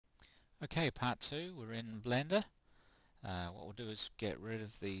Okay, part 2, we're in Blender. What we'll do is get rid of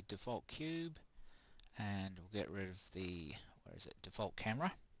the default cube and we'll get rid of the, default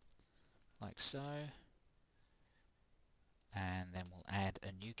camera, like so. And then we'll add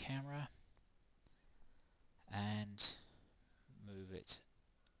a new camera and move it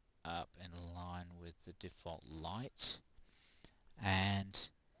up in line with the default light and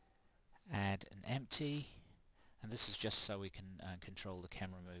add an empty. And this is just so we can control the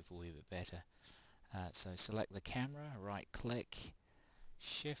camera move a wee bit better. So select the camera, right click,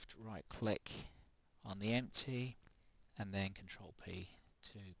 shift right click on the empty, and then Control P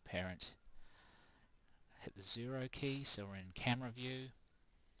to parent. Hit the 0 key, so we're in camera view,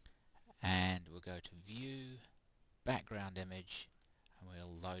 and we'll go to view, background image, and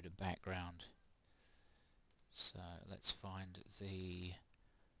we'll load a background. So let's find the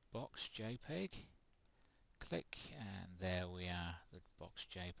box JPEG, click, and there we are, the box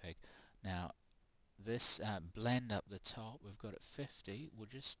JPEG. Now this blend up the top, we've got it 50. We'll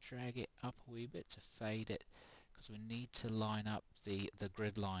just drag it up a wee bit to fade it, because we need to line up the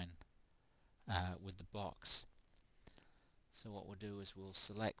grid line with the box. So what we'll do is we'll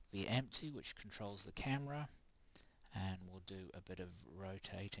select the empty, which controls the camera, and we'll do a bit of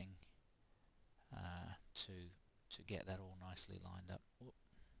rotating to get that all nicely lined up. Whoop.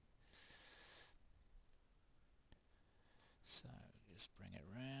 So just bring it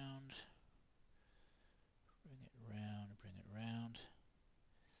round, bring it round, bring it round.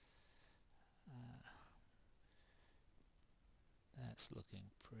 That's looking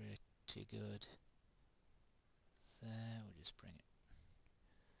pretty good. There, we'll just bring it.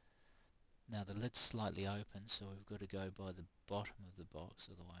 Now the lid's slightly open, so we've got to go by the bottom of the box,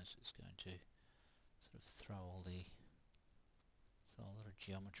 otherwise it's going to sort of throw all the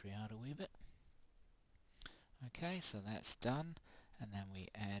geometry out a wee bit. Okay, so that's done, and then we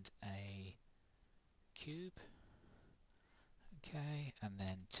add a cube. Okay, and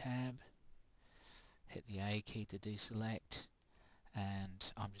then tab, hit the A key to deselect,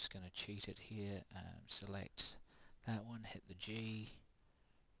 and I'm just going to cheat it here, select that one, hit the G,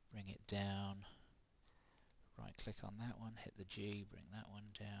 bring it down, right click on that one, hit the G, bring that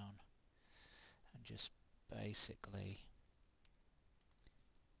one down, and just basically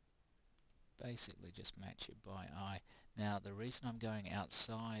just match it by eye. Now the reason I'm going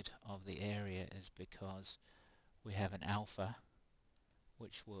outside of the area is because we have an alpha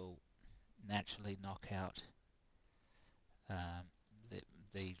which will naturally knock out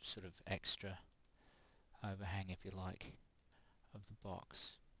the sort of extra overhang, if you like, of the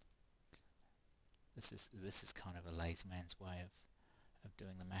box. This is kind of a lazy man's way of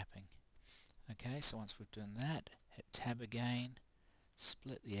doing the mapping. Okay, so once we've done that, hit tab again,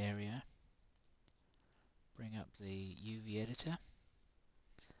 split the area, bring up the UV editor,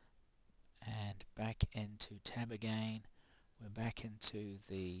 and back into tab again. We're back into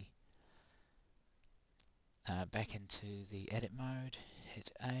the edit mode. Hit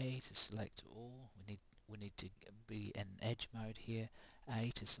A to select all. We need to be in edge mode here.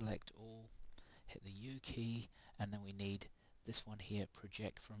 A to select all. Hit the U key, and then we need this one here,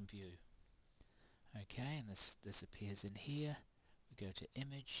 project from view. Okay, and this appears in here. We go to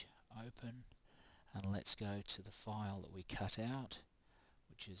image, open, and let's go to the file that we cut out,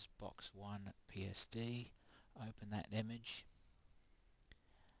 which is box1 PSD. Open that image,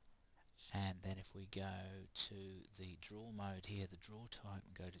 and then if we go to the draw mode here, the draw type,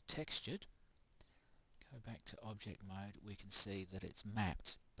 and go to textured, go back to object mode, we can see that it's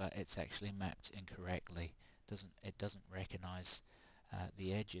mapped, but it's actually mapped incorrectly. It doesn't recognize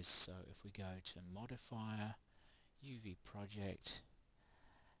the edges. So if we go to modifier, UV project,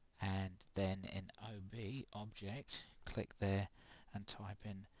 and then in OB object, click there and type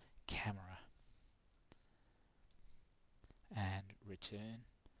in camera and return,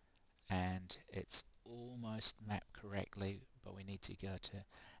 and it's almost mapped correctly, but we need to go to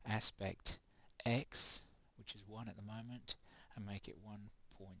aspect X, which is 1 at the moment, and make it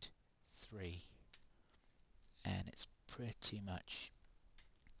 1.3, and it's pretty much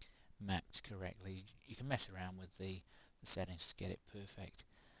mapped correctly. You can mess around with the settings to get it perfect.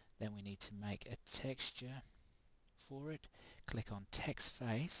 Then we need to make a texture for it. Click on text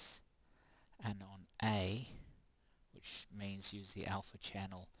face and on A, which means use the alpha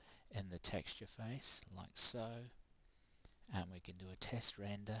channel in the texture face, like so, and we can do a test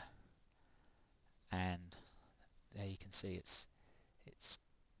render, and there you can see it's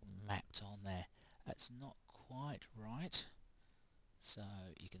mapped on there. That's not quite right, so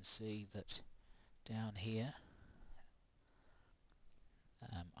you can see that down here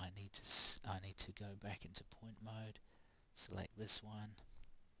I need to go back into point mode, select this one,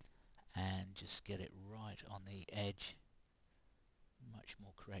 just get it right on the edge much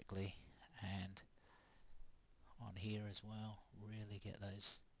more correctly, and on here as well, really get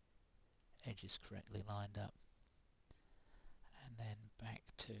those edges correctly lined up. And then back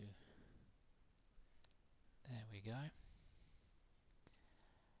to, there we go.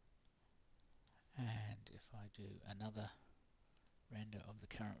 And if I do another render of the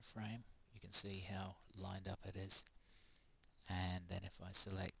current frame, you can see how lined up it is. And then if I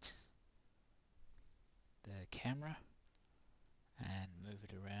select the camera and move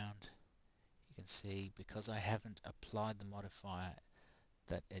it around, you can see, because I haven't applied the modifier,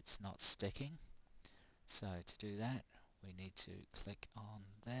 that it's not sticking. So to do that, we need to click on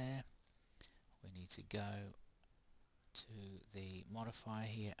there. We need to go to the modifier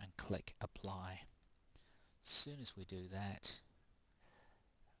here and click apply. As soon as we do that,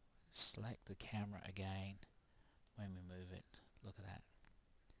 select the camera again. When we move it, look at that,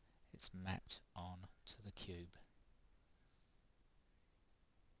 it's mapped on to the cube.